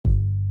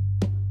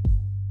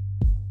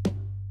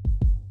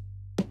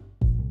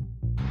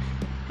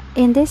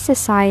In this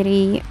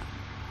society,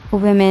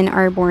 women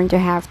are born to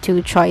have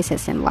two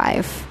choices in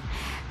life.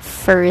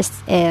 First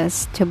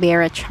is to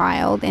bear a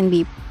child and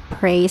be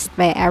praised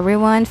by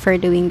everyone for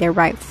doing the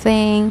right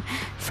thing,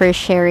 for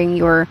sharing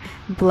your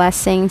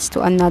blessings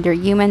to another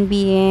human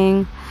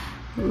being.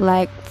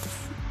 Like,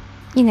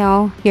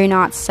 you're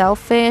not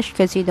selfish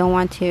because you don't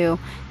want to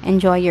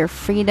enjoy your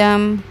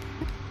freedom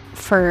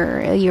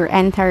for your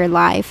entire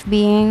life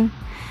being.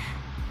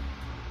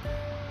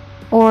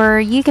 Or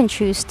you can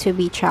choose to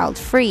be child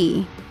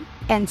free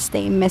and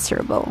stay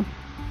miserable.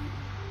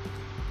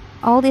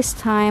 All this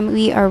time,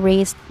 we are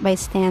raised by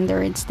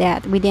standards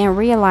that we didn't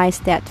realize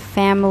that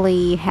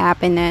family,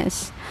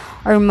 happiness,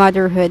 or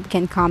motherhood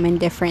can come in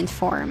different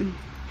form.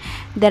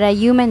 That a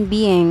human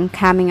being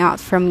coming out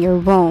from your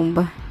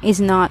womb is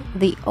not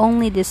the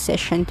only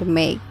decision to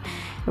make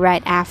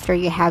right after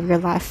you have your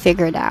life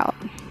figured out.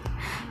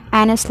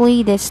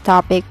 Honestly, this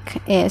topic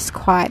is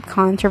quite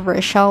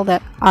controversial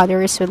that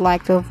others would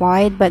like to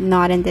avoid, but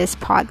not in this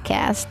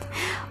podcast.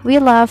 We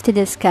love to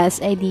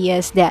discuss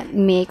ideas that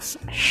makes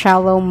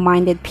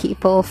shallow-minded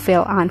people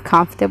feel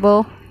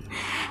uncomfortable.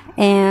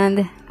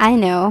 And I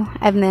know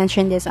I've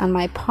mentioned this on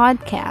my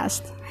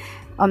podcast,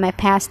 on my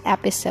past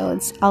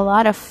episodes, a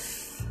lot of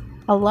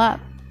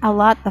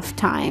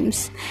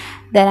times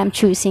that I'm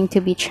choosing to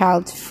be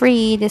child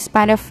free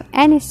despite of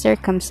any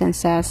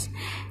circumstances.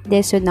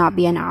 This would not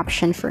be an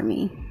option for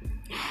me.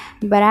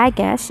 But I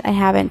guess I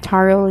haven't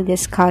thoroughly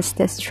discussed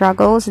the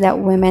struggles that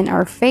women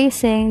are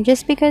facing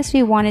just because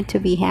we wanted to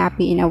be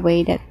happy in a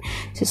way that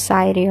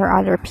society or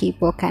other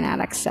people cannot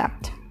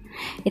accept.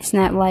 It's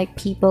not like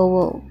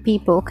people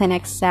can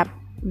accept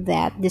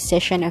that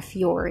decision of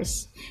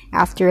yours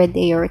after a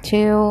day or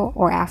two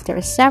or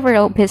after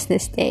several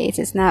business days.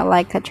 It's not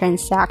like a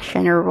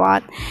transaction or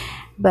what,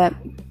 but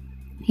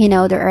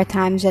there are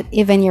times that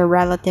even your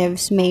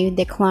relatives may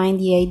decline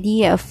the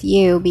idea of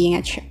you being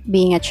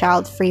a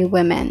child-free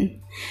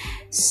woman.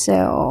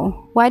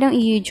 So, why don't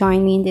you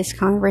join me in this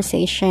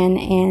conversation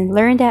and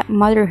learn that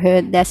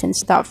motherhood doesn't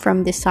stop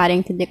from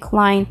deciding to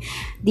decline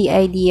the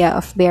idea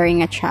of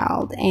bearing a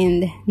child,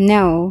 and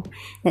know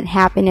that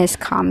happiness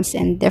comes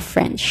in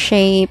different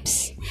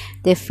shapes,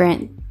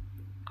 different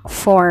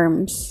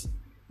forms,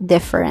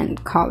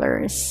 different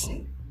colors.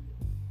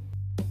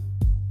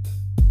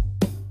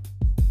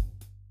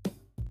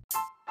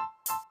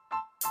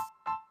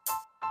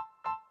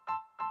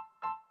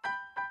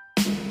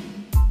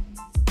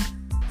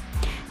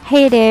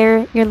 Hey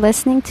there, you're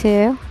listening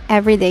to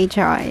Everyday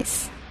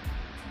Joys.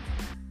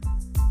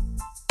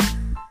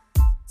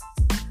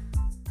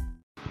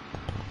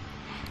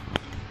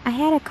 I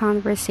had a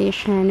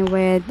conversation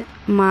with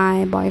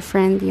my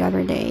boyfriend the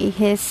other day.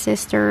 His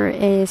sister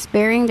is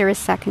bearing their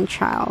second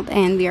child,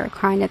 and we are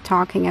kind of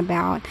talking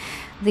about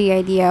the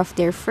idea of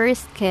their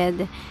first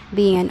kid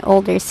being an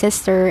older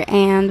sister,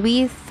 and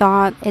we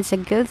thought it's a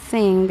good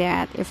thing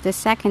that if the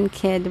second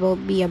kid will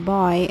be a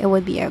boy, it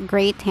would be a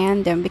great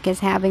tandem because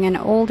having an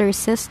older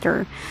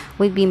sister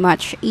would be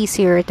much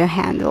easier to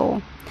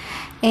handle.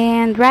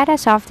 And right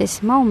as of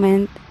this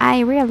moment,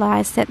 I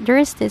realized that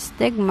there's this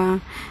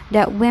stigma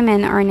that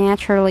women are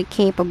naturally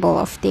capable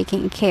of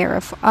taking care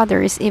of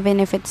others, even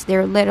if it's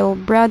their little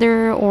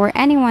brother or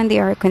anyone they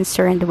are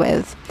concerned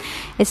with.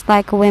 It's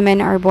like women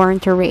are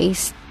born to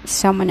raise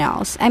someone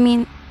else. I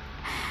mean,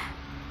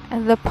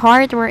 the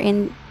part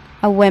wherein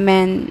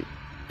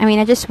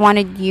I just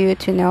wanted you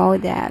to know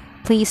that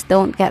please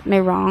don't get me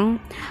wrong.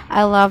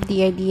 I love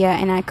the idea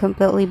and I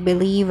completely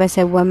believe as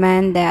a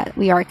woman that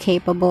we are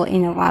capable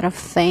in a lot of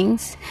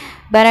things.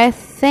 But I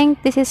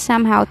think this is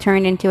somehow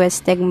turned into a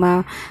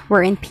stigma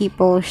wherein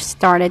people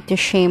started to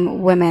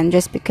shame women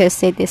just because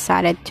they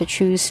decided to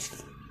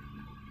choose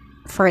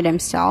for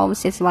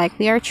themselves. It's like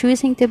we are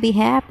choosing to be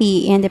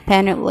happy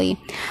independently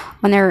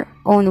on our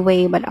own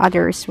way, but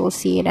others will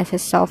see it as a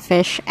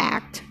selfish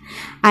act.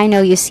 I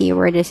know you see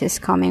where this is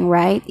coming,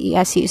 right?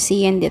 As you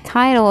see in the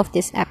title of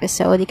this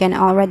episode, you can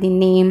already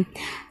name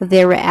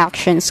the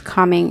reactions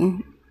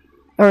coming,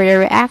 or the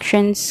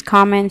reactions,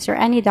 comments, or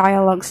any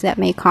dialogues that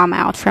may come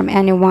out from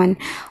anyone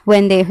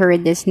when they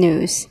heard this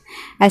news.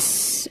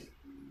 It's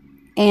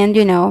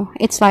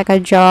like a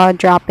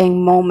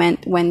jaw-dropping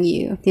moment when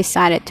you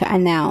decided to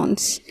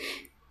announce,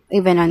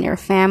 even on your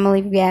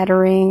family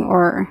gathering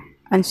or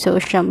on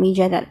social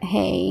media, that,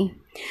 hey,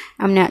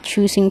 I'm not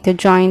choosing to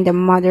join the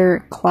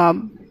mother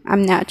club.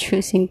 I'm not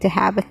choosing to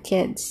have a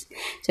kids.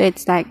 So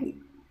it's like,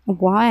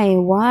 why?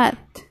 What?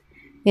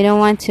 You don't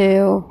want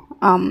to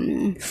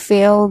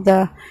feel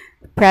the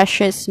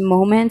precious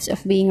moments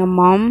of being a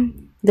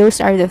mom? Those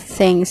are the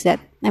things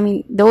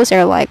those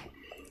are like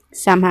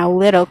somehow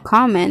little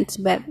comments,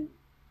 but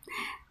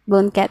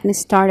don't get me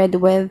started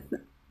with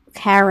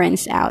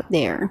Karens out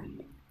there.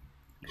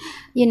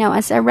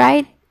 As I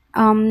write,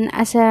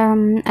 as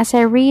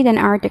I read an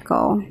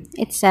article,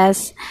 it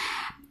says,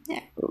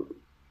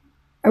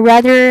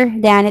 rather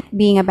than it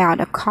being about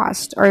a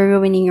cost or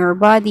ruining your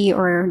body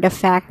or the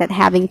fact that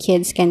having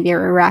kids can be a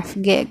rough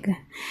gig,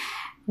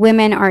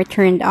 women are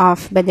turned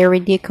off by the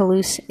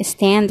ridiculous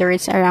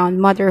standards around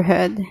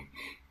motherhood.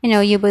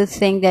 You would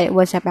think that it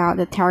was about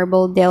the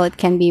terrible deal it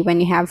can be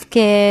when you have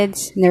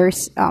kids,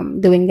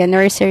 doing the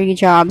nursery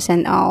jobs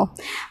and all.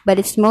 But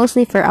it's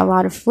mostly for a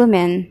lot of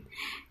women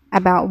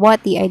about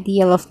what the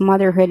ideal of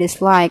motherhood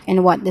is like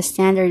and what the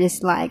standard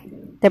is like,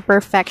 the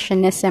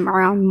perfectionism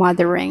around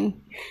mothering.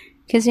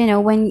 Because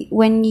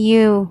when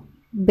you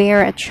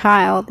bear a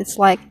child, it's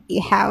like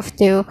you have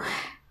to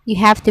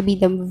be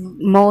the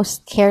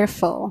most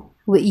careful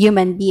with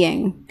human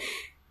being.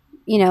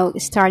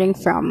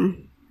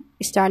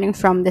 Starting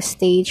from the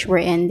stage we're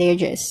in, they're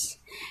just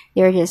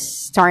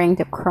starting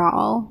to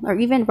crawl, or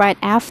even right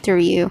after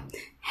you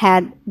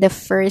had the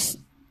first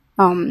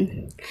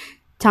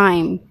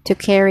time to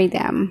carry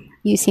them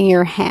using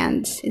your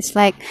hands. It's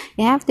like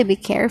you have to be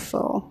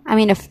careful. I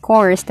mean, of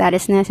course, that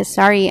is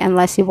necessary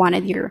unless you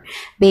wanted your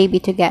baby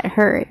to get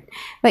hurt.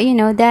 But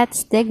that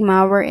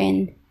stigma we're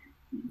in,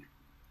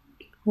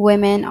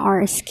 women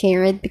are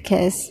scared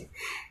because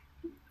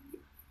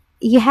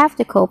you have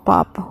to cope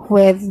up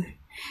with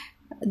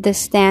the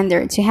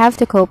standards. You have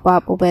to cope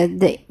up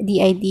with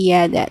the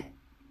idea that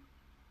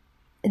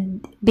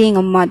being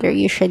a mother,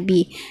 you should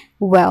be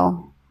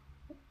well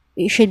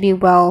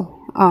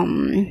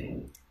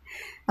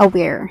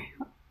aware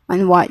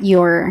on what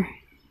you're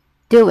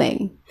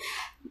doing.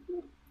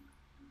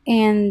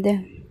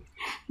 And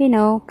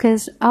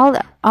because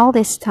all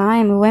this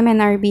time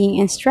women are being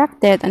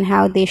instructed on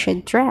how they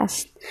should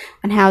dress,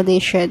 on how they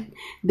should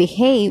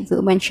behave.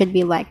 Women should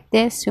be like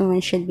this,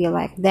 women should be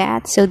like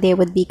that, so they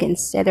would be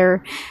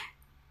considered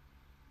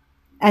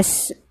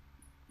as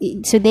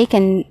so they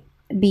can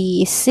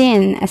be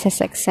seen as a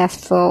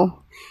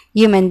successful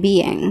human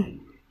being.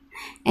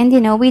 And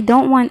we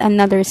don't want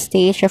another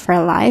stage of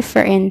our life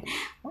wherein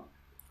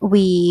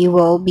we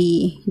will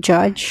be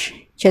judged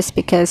just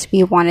because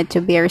we wanted to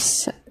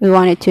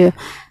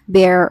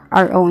bear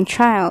our own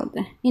child.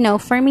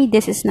 For me,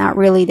 this is not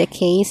really the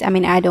case. I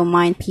mean, I don't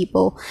mind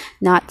people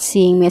not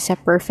seeing me as a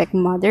perfect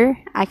mother.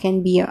 I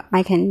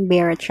can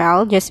bear a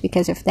child just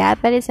because of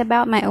that, but it's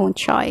about my own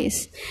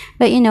choice.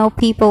 But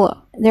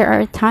there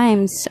are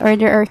times, or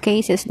there are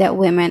cases, that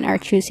women are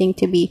choosing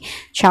to be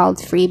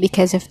child free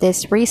because of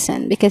this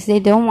reason, because they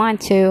don't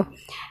want to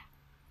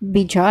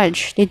be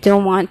judged. They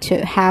don't want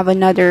to have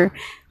another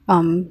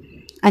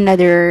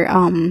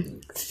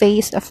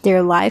phase of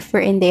their life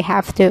wherein they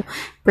have to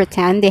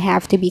pretend, they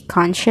have to be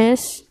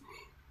conscious.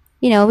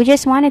 We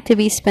just wanted to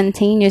be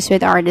spontaneous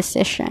with our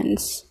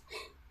decisions.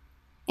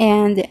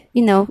 And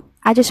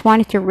I just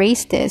wanted to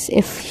raise this.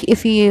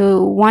 If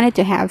you wanted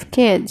to have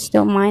kids,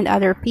 don't mind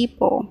other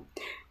people,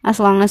 as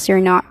long as you're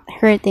not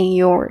hurting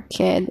your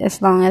kid,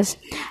 as long as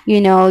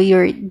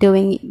you're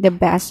doing the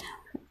best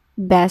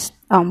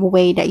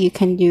way that you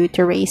can do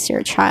to raise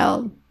your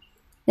child.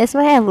 That's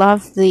why I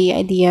love the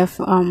idea of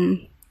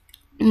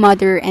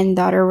mother and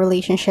daughter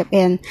relationship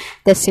in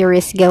the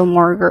series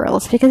Gilmore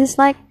Girls, because it's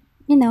like,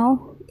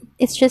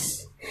 it's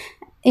just,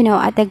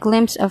 at the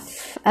glimpse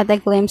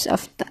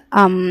of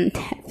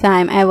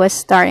time, I was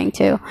starting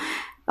to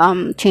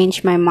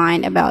change my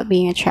mind about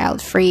being a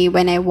child free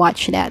when I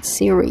watched that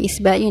series.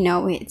 But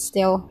it's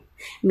still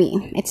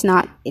me. It's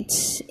not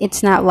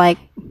like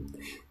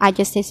I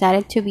just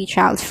decided to be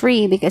child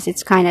free because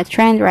it's kind of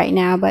trend right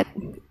now. But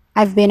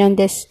I've been on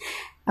this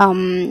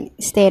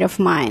state of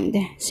mind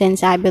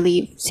since I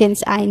knew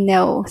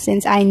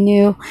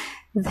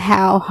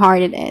how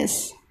hard it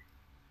is,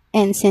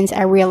 and since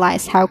I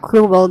realized how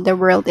cruel the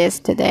world is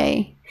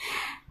today.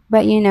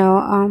 But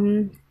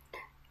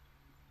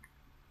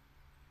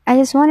I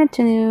just wanted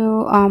to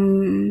know,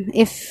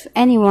 if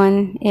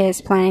anyone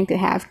is planning to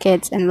have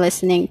kids and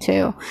listening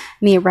to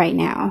me right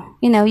now,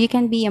 you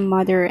can be a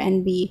mother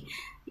and be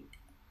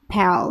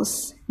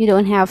pals. You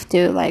don't have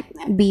to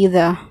be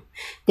the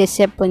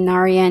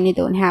disciplinarian. You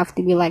don't have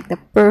to be like the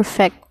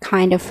perfect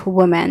kind of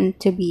woman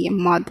to be a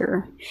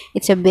mother.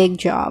 It's a big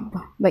job,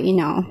 but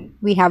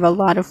we have a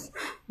lot of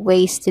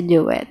ways to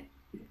do it.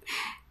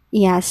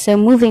 Yeah, so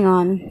moving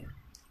on.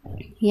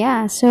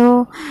 Yeah,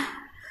 so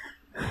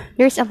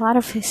there's a lot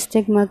of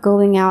stigma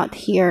going out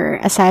here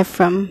aside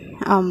from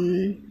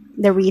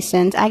the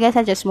reasons. I guess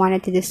I just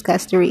wanted to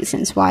discuss the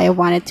reasons why I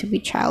wanted to be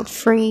child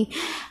free.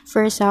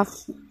 First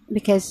off,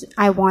 because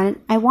I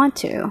want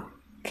to,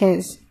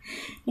 because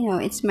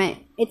it's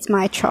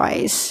my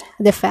choice.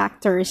 There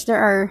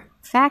are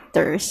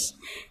factors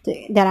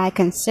that I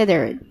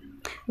considered,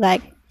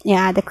 like,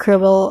 yeah, the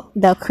cruel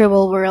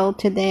world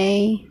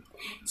today.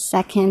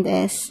 Second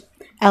is,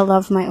 I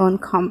love my own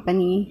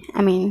company.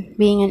 I mean,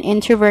 being an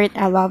introvert,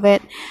 I love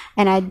it,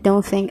 and I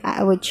don't think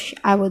I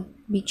would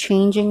be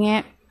changing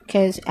it,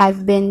 because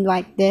I've been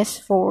like this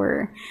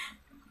for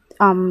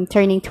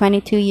turning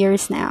 22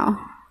 years now.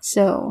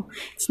 So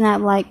it's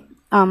not like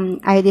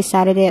I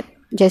decided it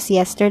just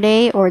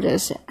yesterday or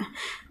just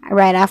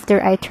right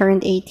after I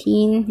turned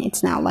 18.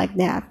 It's not like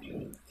that.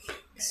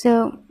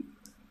 So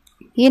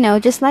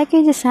just like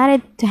I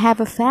decided to have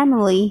a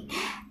family,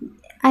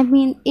 I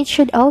mean, it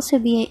should also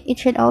be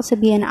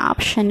an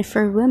option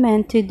for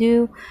women to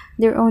do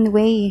their own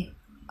way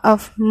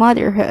of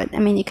motherhood. I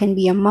mean, you can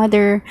be a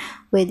mother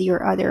with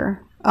your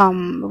other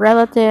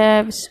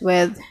relatives,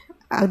 with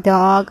a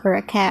dog or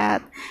a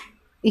cat.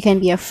 You can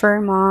be a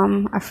fur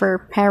mom, a fur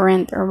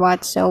parent, or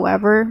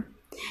whatsoever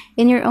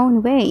in your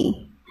own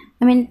way.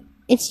 I mean,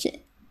 it's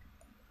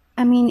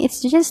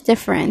just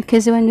different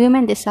because when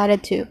women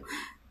decided to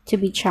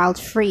be child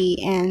free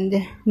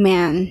and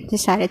man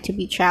decided to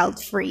be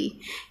child free,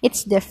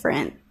 it's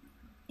different.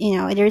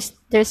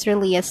 There's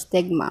really a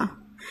stigma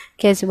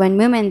because when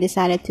women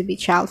decided to be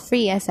child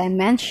free, as I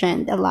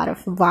mentioned, a lot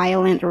of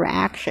violent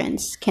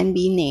reactions can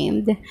be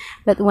named.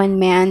 But when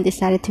man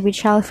decided to be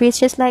child free, it's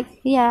just like,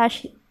 yeah,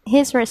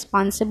 he's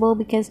responsible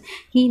because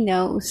he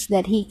knows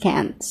that he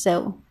can't,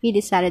 so he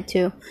decided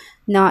to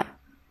not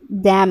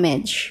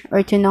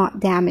not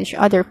damage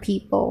other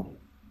people,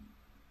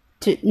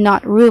 to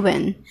not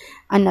ruin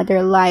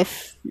another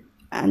life,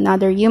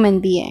 another human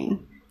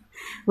being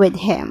with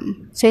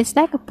him. So it's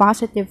like a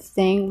positive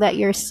thing that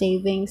you're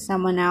saving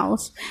someone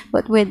else.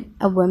 But with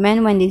a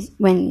woman,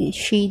 when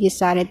she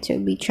decided to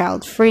be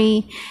child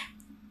free,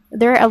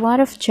 there are a lot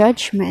of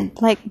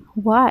judgment. Like,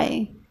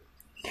 why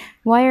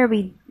are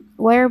we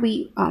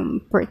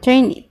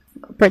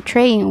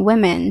portraying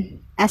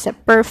women as a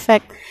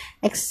perfect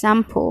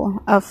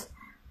example of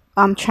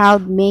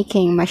child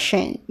making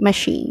machine?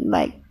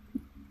 Like,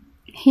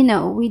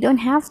 we don't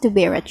have to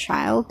bear a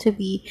child to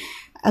be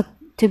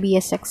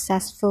a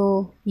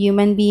successful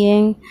human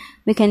being.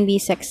 We can be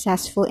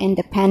successful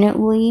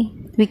independently.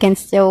 We can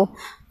still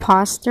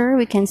foster.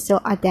 We can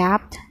still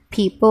adapt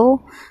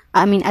people.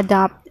 I mean,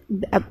 adopt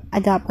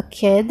a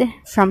kid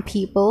from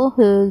people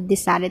who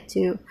decided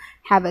to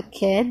have a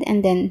kid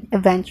and then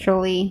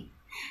eventually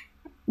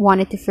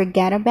wanted to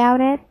forget about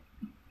it.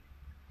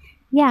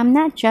 Yeah, I'm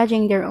not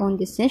judging their own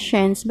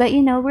decisions, but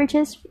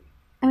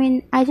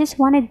I just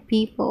wanted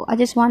people. I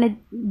just wanted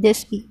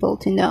these people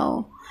to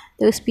know,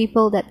 those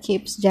people that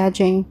keeps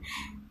judging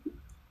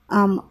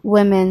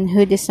women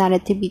who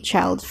decided to be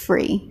child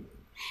free,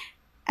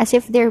 as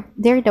if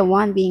they're the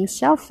one being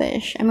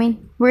selfish. I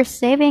mean, we're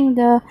saving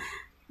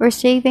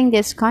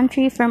this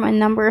country from a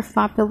number of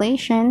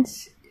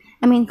populations.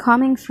 I mean,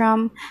 coming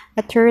from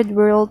a third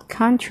world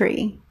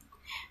country,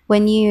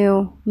 when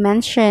you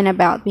mention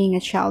about being a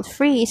child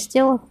free, it's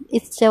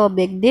still a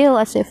big deal,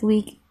 as if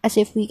we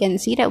can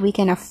see that we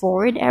can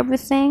afford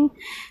everything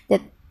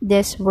that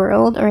this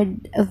world, or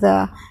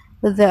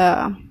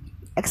the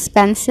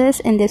expenses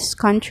in this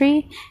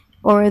country,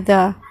 or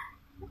the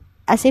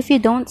as if you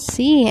don't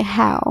see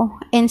how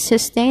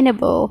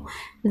unsustainable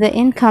the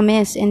income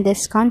is in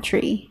this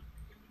country.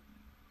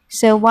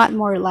 So what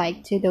more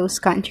like to those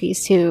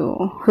countries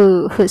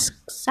who's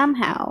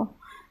somehow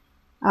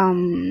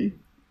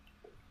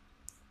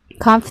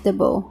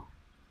comfortable,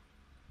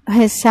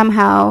 who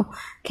somehow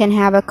can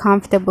have a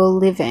comfortable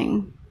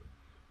living.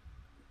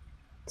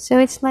 So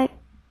it's like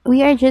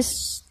we are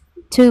just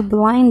too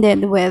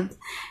blinded with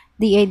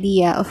the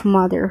idea of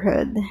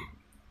motherhood,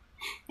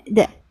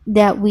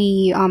 that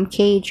we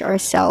cage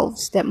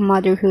ourselves that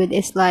motherhood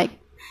is like,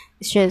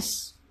 it's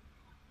just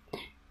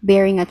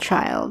bearing a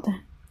child,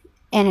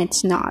 and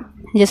it's not.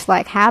 Just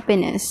like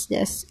happiness,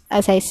 just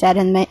as I said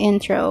in my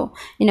intro,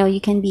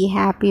 you can be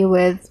happy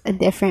with a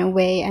different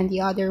way and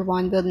the other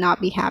one will not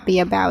be happy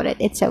about it.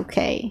 It's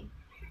okay.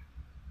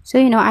 So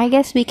I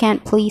guess we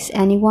can't please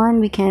anyone.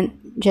 We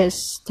can't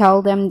just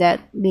tell them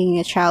that being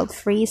a child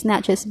free is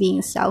not just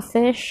being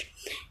selfish.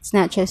 It's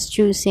not just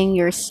choosing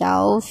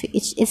yourself.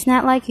 It's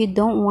not like you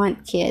don't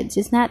want kids.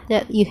 It's not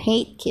that you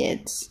hate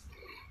kids.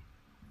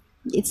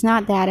 It's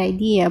not that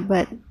idea,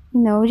 but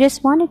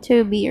just wanted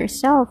to be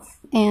yourself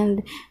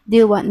and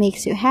do what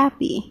makes you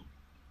happy.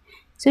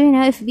 So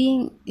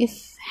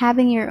if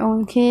having your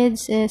own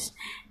kids is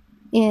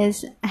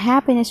a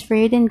happiness for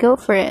you, then go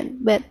for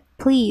it. But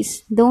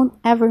please don't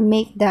ever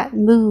make that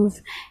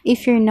move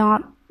if you're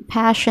not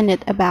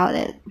passionate about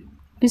it.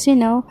 Because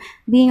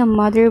being a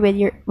mother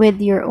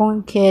with your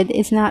own kid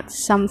is not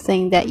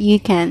something that you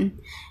can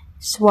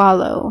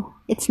swallow.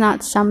 It's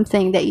not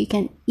something that you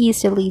can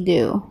easily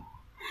do.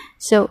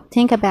 So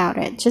think about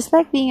it. Just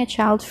like being a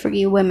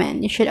child-free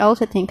woman, you should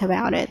also think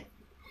about it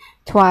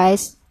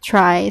twice,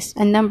 thrice,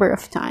 a number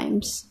of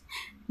times.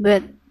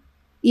 But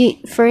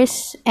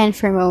first and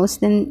foremost,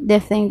 then the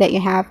thing that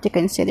you have to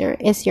consider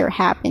is your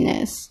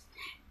happiness.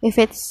 If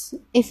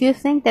you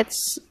think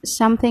that's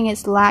something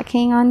is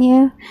lacking on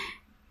you,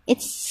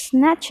 it's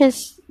not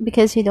just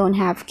because you don't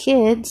have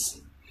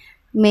kids.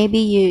 Maybe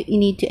you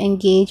need to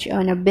engage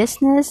on a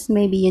business.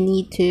 Maybe you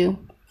need to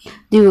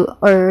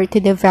to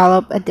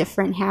develop a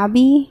different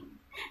hobby.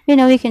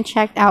 You can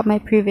check out my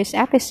previous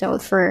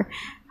episode for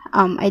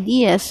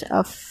ideas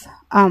of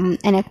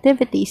and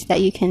activities that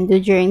you can do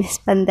during this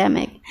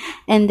pandemic.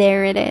 And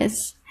there it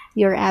is,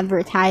 your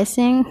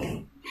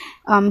advertising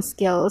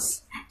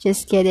skills.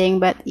 Just kidding,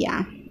 but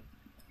yeah.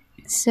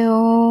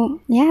 So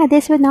yeah,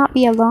 this would not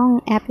be a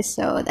long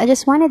episode. I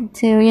just wanted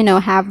to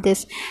have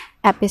this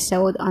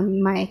episode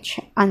on my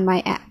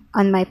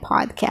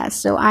podcast,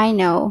 so I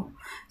know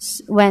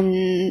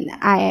when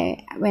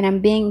I'm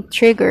being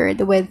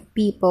triggered with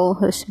people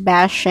who's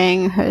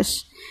bashing,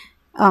 who's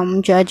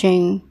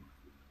judging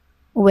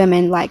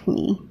women like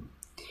me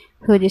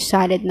who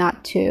decided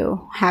not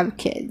to have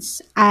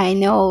kids. I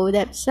know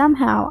that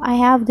somehow I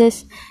have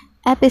these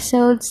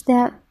episodes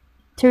that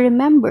to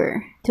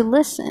remember, to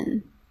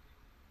listen,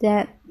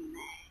 that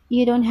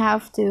you don't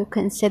have to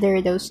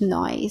consider those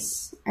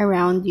noise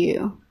around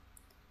you.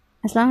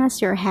 As long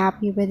as you're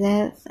happy with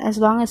it, as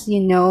long as you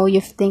know you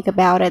think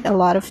about it a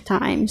lot of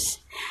times,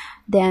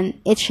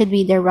 then it should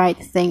be the right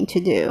thing to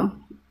do.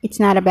 It's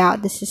not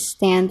about the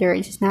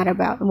standards, it's not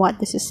about what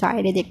the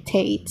society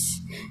dictates.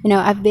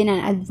 I've been an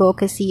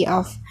advocacy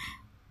of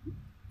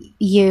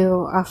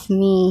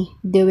me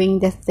doing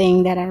the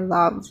thing that I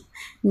love,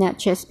 not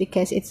just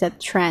because it's a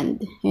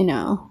trend.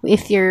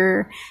 If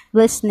you're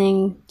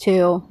listening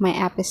to my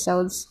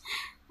episodes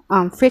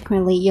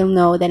frequently, you'll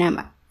know that I'm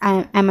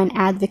an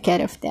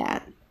advocate of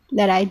that.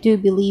 That I do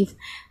believe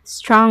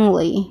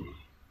strongly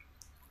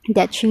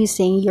that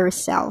choosing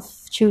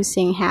yourself,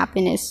 choosing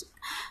happiness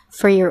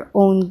for your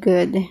own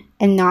good,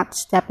 and not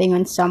stepping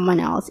on someone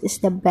else is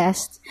the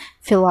best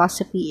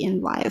philosophy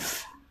in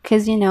life.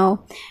 Because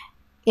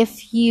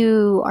if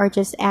you are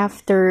just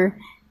after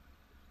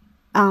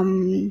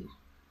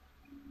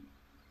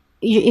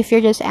if you're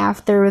just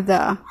after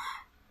the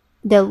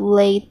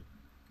late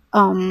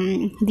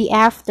the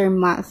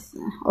aftermath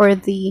or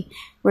the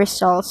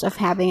results of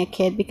having a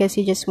kid because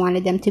you just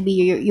wanted them to be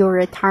your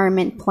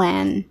retirement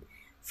plan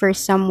for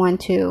someone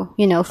to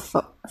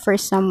for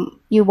some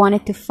you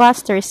wanted to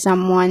foster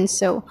someone,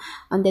 so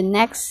on the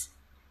next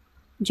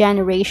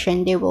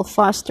generation they will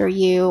foster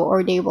you,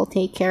 or they will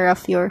take care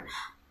of your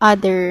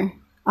other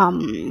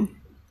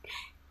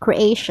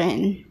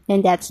creation,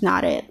 then that's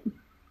not it.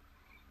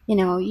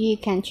 You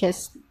can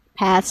just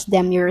pass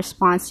them your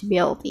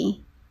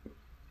responsibility.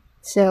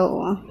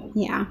 So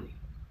yeah,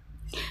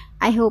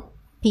 I hope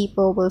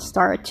people will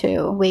start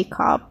to wake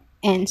up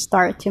and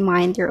start to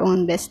mind their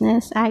own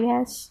business, I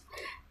guess.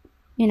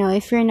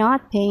 If you're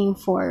not paying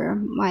for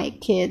my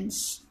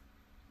kids,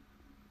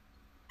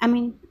 I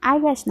mean, I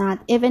guess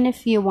not. Even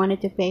if you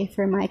wanted to pay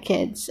for my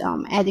kids'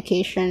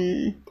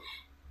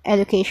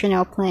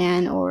 educational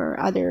plan or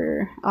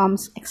other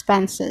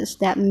expenses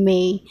that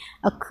may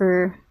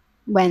occur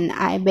when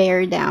I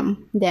bear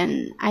them,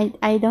 then I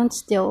can't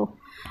still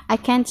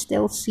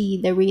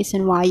see the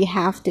reason why you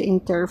have to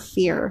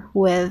interfere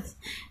with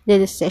the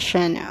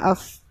decision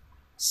of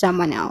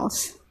someone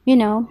else.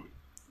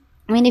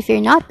 I mean, if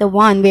you're not the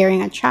one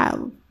bearing a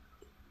child,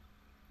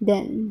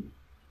 then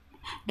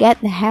get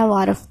the hell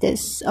out of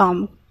this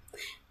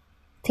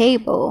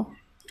table.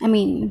 I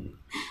mean,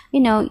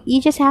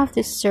 you just have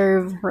to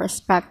serve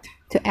respect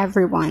to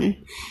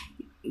everyone,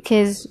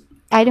 because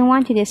I don't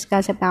want to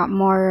discuss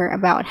more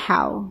about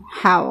how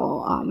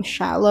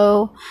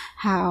shallow,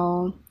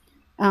 how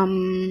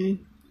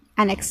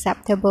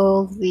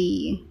unacceptable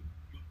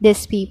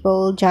these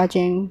people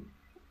judging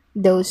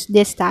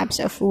these types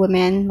of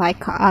women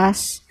like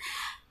us.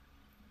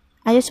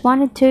 I just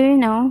wanted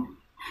to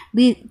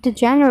to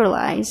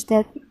generalize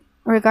that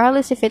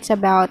regardless if it's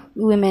about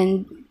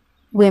women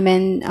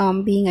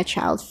being a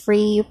child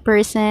free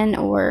person,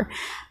 or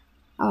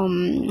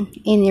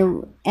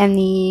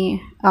any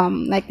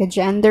like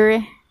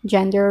the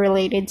gender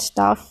related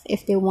stuff.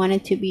 If they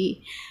wanted to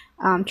be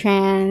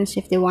trans,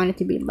 if they wanted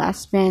to be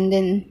lesbian,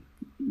 then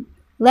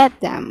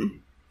let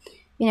them.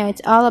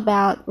 It's all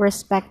about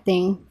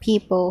respecting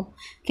people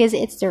because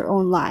it's their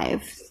own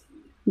lives.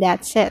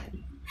 That's it.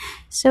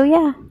 So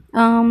yeah,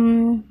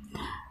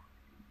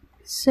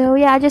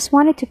 I just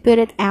wanted to put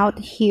it out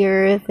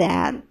here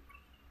that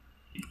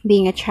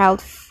being a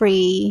child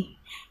free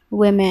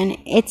woman,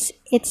 it's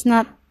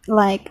not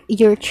like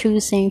you're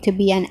choosing to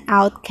be an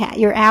outcast.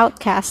 You're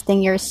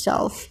outcasting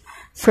yourself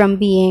from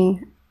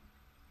being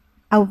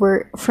a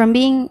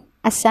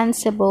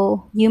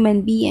sensible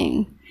human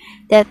being.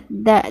 That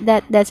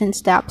doesn't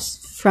stop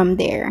from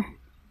there.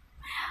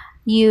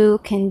 You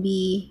can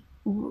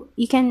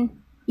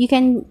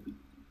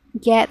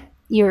get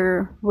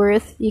your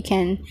worth. You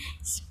can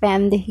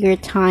spend your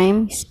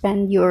time,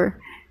 spend your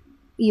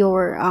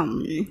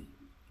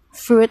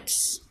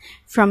fruits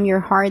from your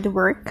hard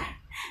work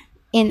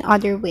in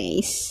other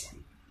ways.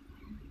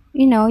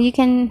 You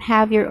can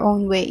have your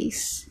own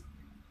ways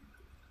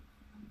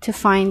to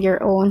find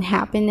your own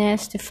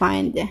happiness, to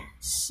find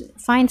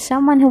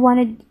someone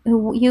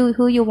who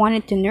you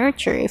wanted to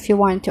nurture. If you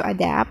want to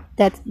adapt,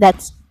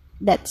 that's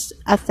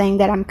a thing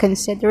that I'm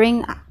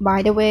considering,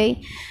 by the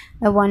way.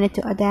 I wanted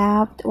to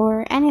adapt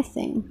or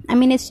anything. I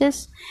mean, it's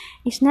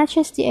not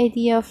just the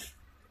idea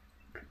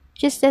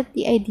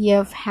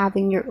of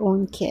having your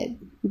own kid.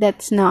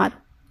 That's not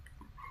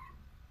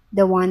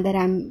the one that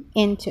I'm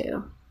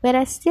into. But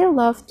I still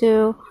love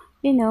to,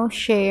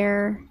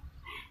 share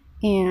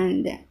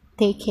and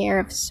take care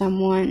of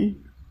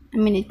someone. I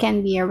mean, it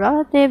can be a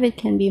relative, it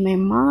can be my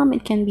mom,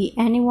 it can be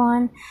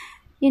anyone.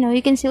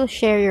 You can still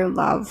share your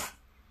love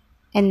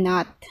and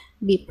not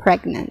be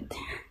pregnant.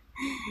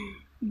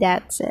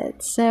 That's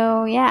it.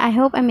 So yeah, I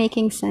hope I'm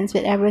making sense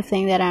with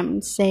everything that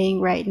I'm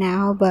saying right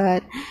now.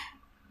 But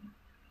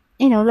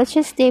let's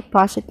just stay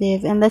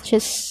positive, and let's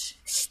just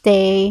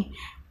stay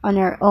on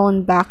our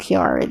own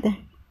backyard.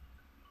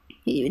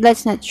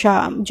 Let's not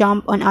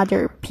jump on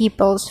other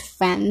people's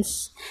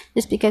fence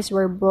just because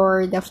we're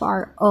bored of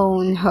our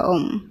own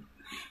home.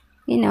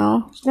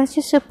 Let's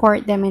just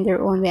support them in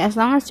their own way, as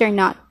long as they're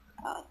not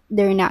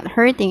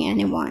hurting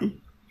anyone.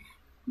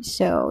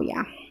 So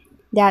yeah,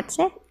 that's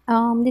it.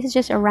 This is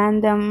just a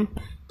random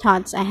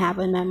thoughts I have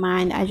in my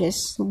mind. I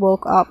just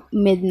woke up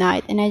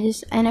midnight, and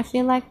I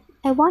feel like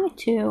I wanted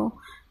to,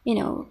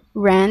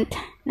 rant,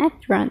 not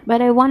rant,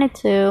 but I wanted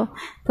to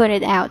put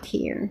it out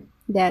here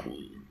that,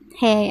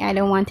 hey, I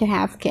don't want to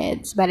have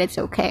kids, but it's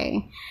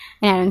okay.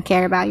 And I don't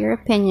care about your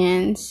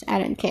opinions. I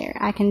don't care.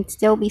 I can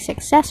still be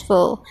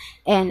successful,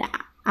 and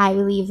I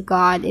believe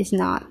God is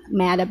not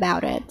mad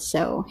about it,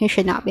 so He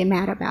should not be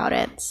mad about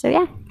it. So,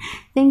 yeah,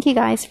 thank you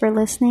guys for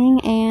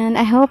listening, and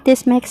I hope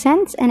this makes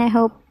sense, and I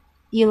hope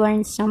you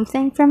learned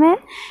something from it,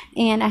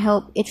 and I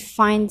hope it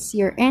finds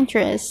your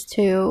interest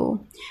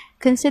to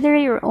consider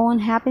your own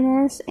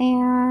happiness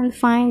and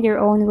find your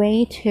own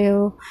way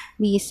to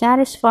be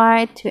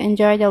satisfied, to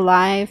enjoy the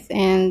life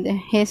and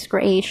His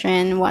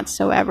creation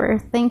whatsoever.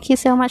 Thank you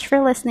so much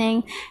for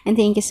listening, and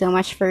thank you so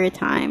much for your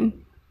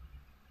time.